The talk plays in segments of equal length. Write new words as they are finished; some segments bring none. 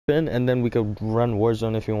spin, and then we could run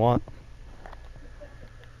Warzone if you want.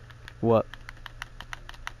 What?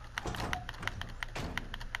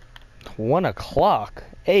 1 o'clock?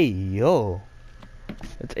 Hey, yo.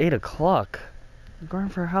 It's 8 o'clock. We're going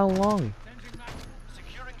for how long?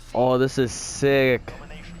 Oh, this is sick.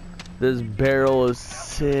 This barrel is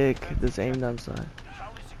sick. This aim down sight.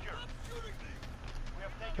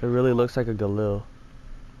 It really looks like a Galil.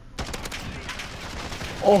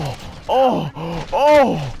 Oh! Oh! Oh!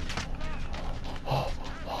 Oh!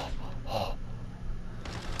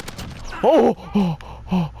 Oh! Oh!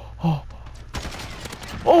 Oh!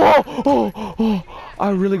 Oh! Oh! I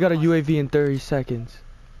really got a UAV in 30 seconds.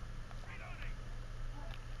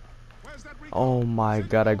 Oh my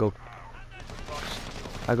god, I go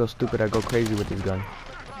stupid, I go crazy with this gun.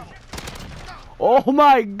 Oh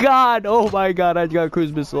my god, I got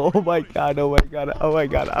cruise missile. Oh my god,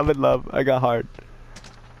 I'm in love. I got hard.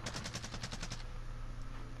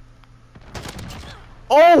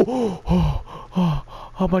 Oh!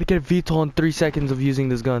 I'm about to get VTOL in 3 seconds of using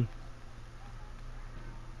this gun.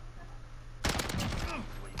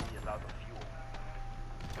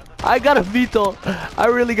 I got a VTOL. I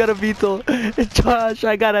really got a VTOL. Josh,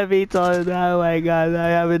 I got a VTOL. Oh my god, I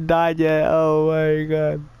haven't died yet. Oh my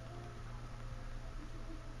god.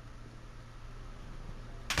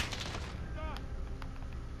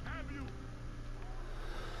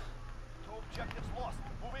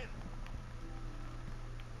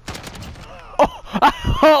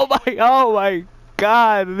 Oh my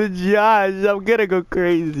god, Josh, I'm gonna go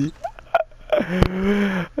crazy.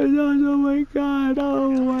 Josh, oh my god,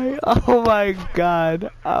 oh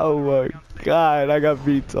my god, I got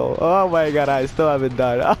VTOL. Oh my god, I still haven't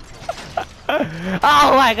died. Oh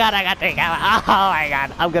my god, I got 3 kills. Oh my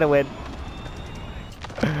god, I'm gonna win.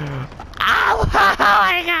 Oh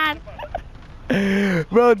my god.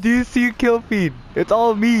 Bro, do you see kill feed? It's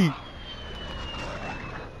all me.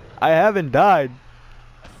 I haven't died.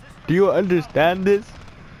 Do you understand this?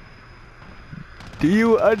 Do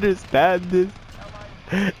you understand this?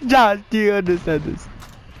 Josh, do you understand this?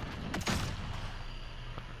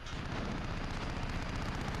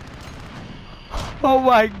 Oh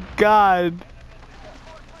my god.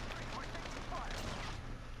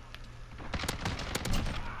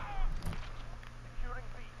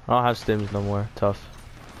 I don't have stims no more. Tough.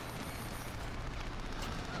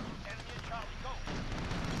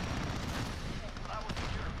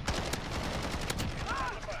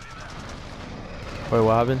 Wait,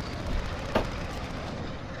 what happened?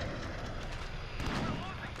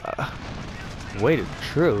 Wait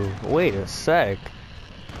a sec.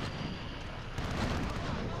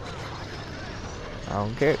 I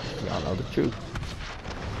don't care. Y'all know the truth.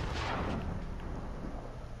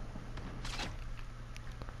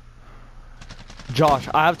 Josh,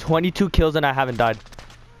 I have 22 kills and I haven't died.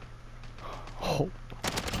 Oh.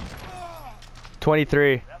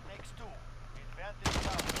 23.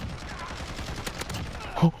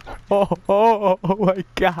 Oh my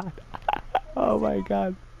god. Oh my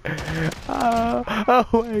god. Oh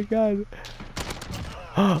my god.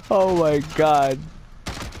 Oh my god.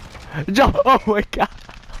 Oh my god.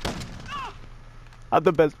 I'm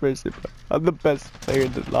the best person, bro. I'm the best player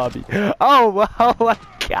in the lobby. Oh my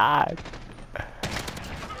god.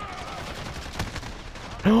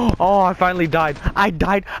 Oh, I finally died. I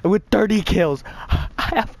died with 30 kills.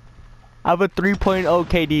 I have a 3.0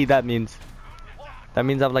 KD, that means. That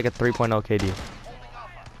means I have like a 3.0 KD.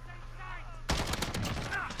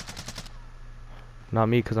 Not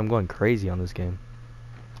me, because I'm going crazy on this game.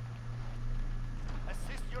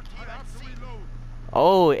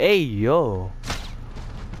 Oh, hey, yo.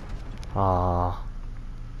 Ah.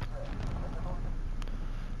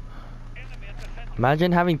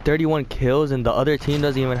 Imagine having 31 kills and the other team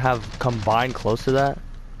doesn't even have combined close to that.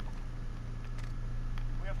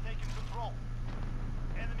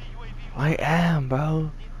 I am,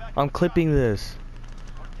 bro. I'm clipping this.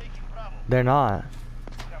 They're not.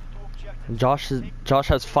 Josh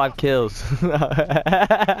has 5 kills.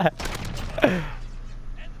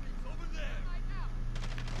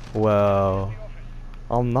 Well,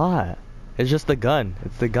 I'm not. It's just the gun.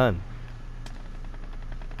 It's the gun.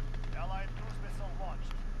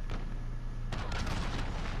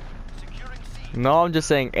 No, I'm just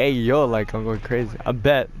saying, hey, yo, like, I'm going crazy. I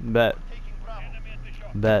bet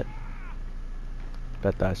that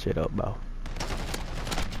shit up, bro.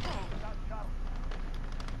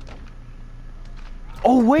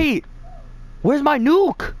 Oh, wait! Where's my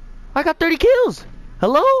nuke? I got 30 kills!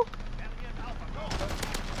 Hello?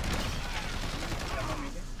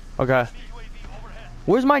 Okay.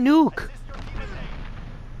 Where's my nuke?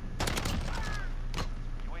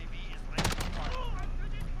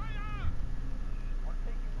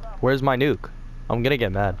 Where's my nuke? I'm gonna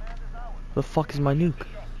get mad. The fuck is my nuke?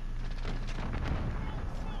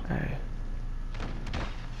 Hey.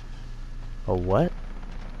 A what?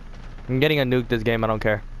 I'm getting a nuke this game, I don't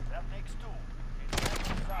care.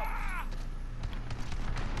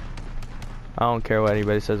 I don't care what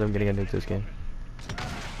anybody says, I'm getting a nuke this game.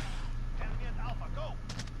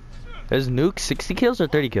 Is nuke 60 kills or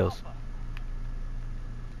 30 kills?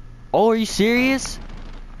 Oh, are you serious?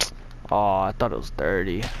 Oh, I thought it was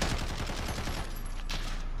 30.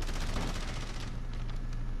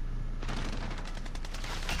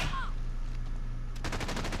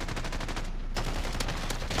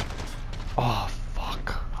 Oh,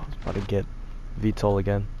 fuck. I was about to get VTOL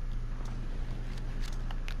again.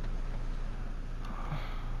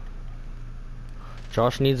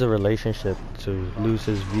 Josh needs a relationship to lose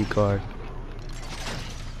his V card.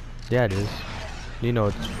 Yeah, it is. You know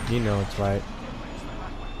it's right.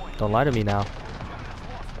 Don't lie to me now.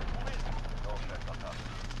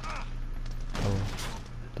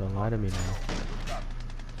 Don't lie to me now.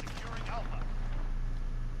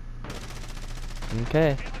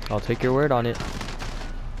 Okay, I'll take your word on it.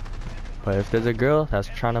 But if there's a girl that's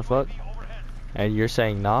trying to fuck, and you're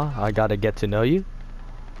saying nah, I gotta get to know you.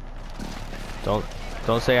 Don't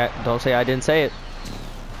say I didn't say it.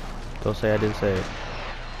 Don't say I didn't say it.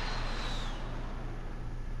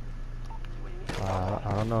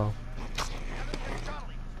 I don't know.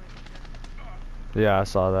 Yeah, I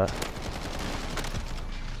saw that.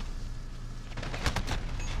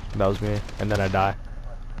 That was me, and then I die.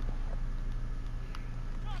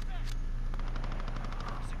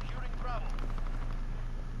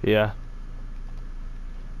 Yeah.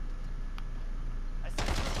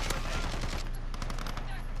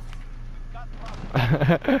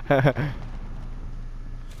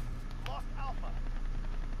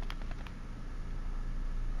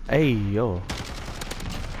 Hey yo.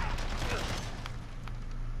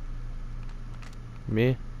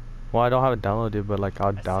 Me? Well, I don't have it downloaded, but like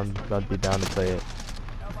I'd be down to play it.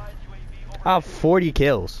 I have 40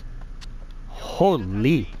 kills.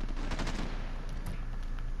 Holy.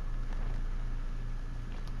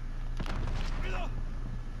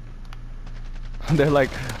 They're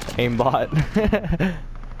like aimbot.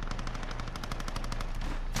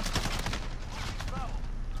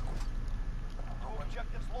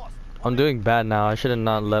 I'm doing bad now. I should have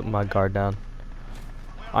not let my guard down.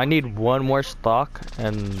 I need one more stock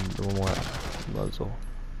and one more muzzle.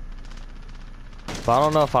 But I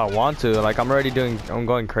don't know if I want to. Like I'm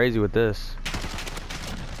going crazy with this.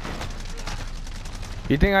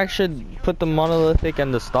 You think I should put the monolithic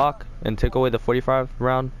and the stock and take away the 45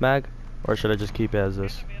 round mag? Or should I just keep it as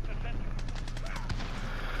this?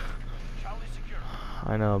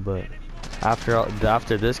 I know, but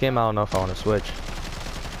after this game, I don't know if I want to switch.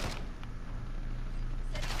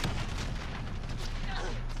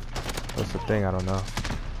 That's the thing, I don't know.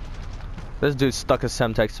 This dude stuck a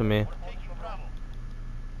Semtex to me.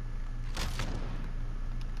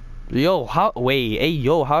 Yo, hey,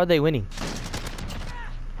 yo, how are they winning?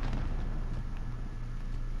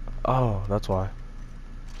 Oh, that's why.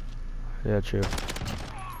 Yeah, true.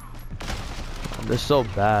 They're so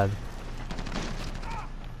bad.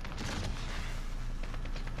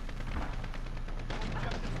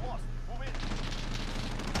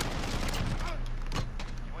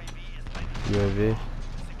 UAV?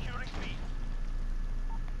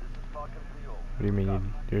 What do you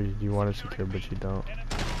mean you want to secure but you don't?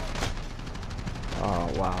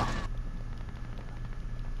 Oh wow.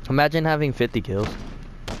 Imagine having 50 kills.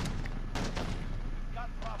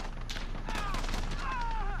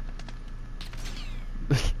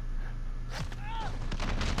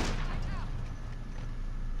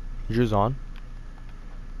 Drew's on.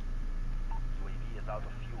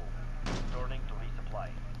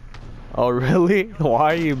 Oh really?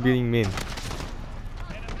 Why are you being mean?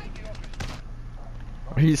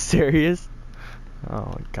 Are you serious? Oh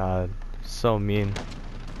my god, so mean.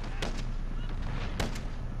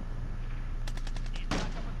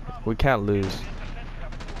 We can't lose.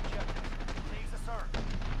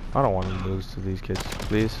 I don't want to lose to these kids,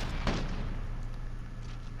 please.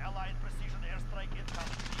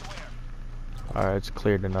 Alright, it's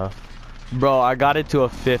cleared enough. Bro, I got it to a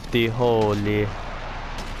 50, holy.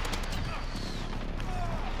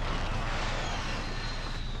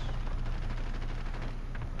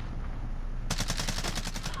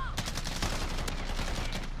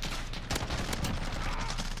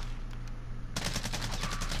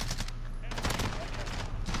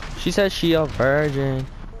 She says she a virgin.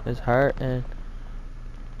 It's hurting.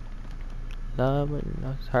 Love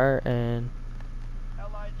it's hurting.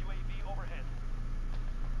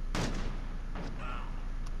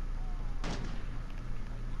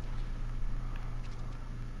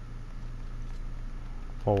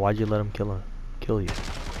 Well, why'd you let him kill you?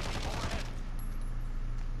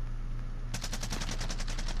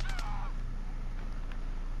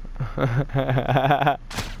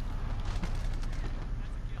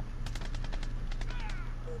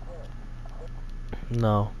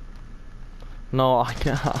 No. No, I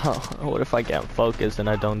can't. What if I can't focus and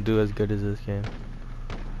I don't do as good as this game?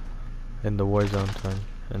 In the Warzone time.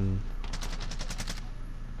 And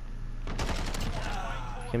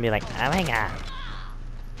you can be like, oh my god.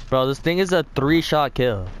 Bro, this thing is a 3-shot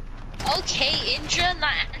kill. Okay, Indra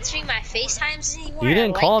not answering my FaceTimes anymore. You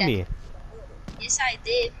didn't call me. Yes, I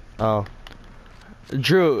did. Oh.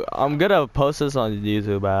 Drew, I'm gonna post this on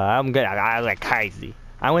YouTube. I'm good. I like crazy.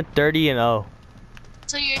 I went 30-0.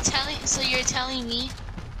 So you're telling me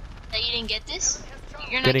that you didn't get this?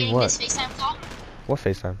 You're not Getting getting what? this FaceTime call? What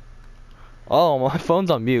FaceTime? Oh, my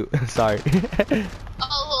phone's on mute. Sorry.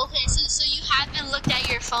 Oh, okay. So you haven't looked at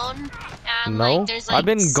your phone and No, like there's like I've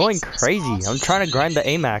been 6 going missed crazy. calls? I'm trying to grind the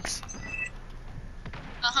Amax.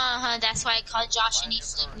 That's why I called Josh and he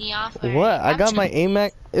flipped me off. What? Alright. I got my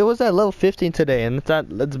Amax. It was at level 15 today, and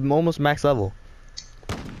it's almost max level.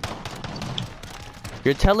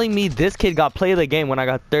 You're telling me this kid got play of the game when I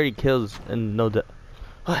got 30 kills and no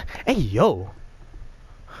Hey, yo.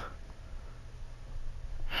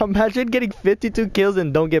 Imagine getting 52 kills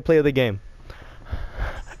and don't get play of the game.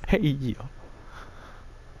 Hey, yo.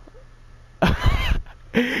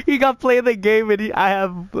 He got play of the game and I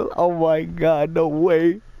have, oh my god, no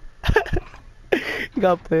way. He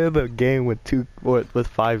got play of the game with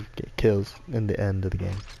 5 kills in the end of the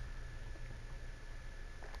game.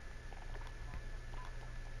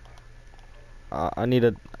 I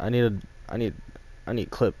need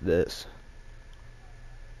clip this.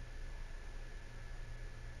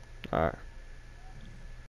 Alright.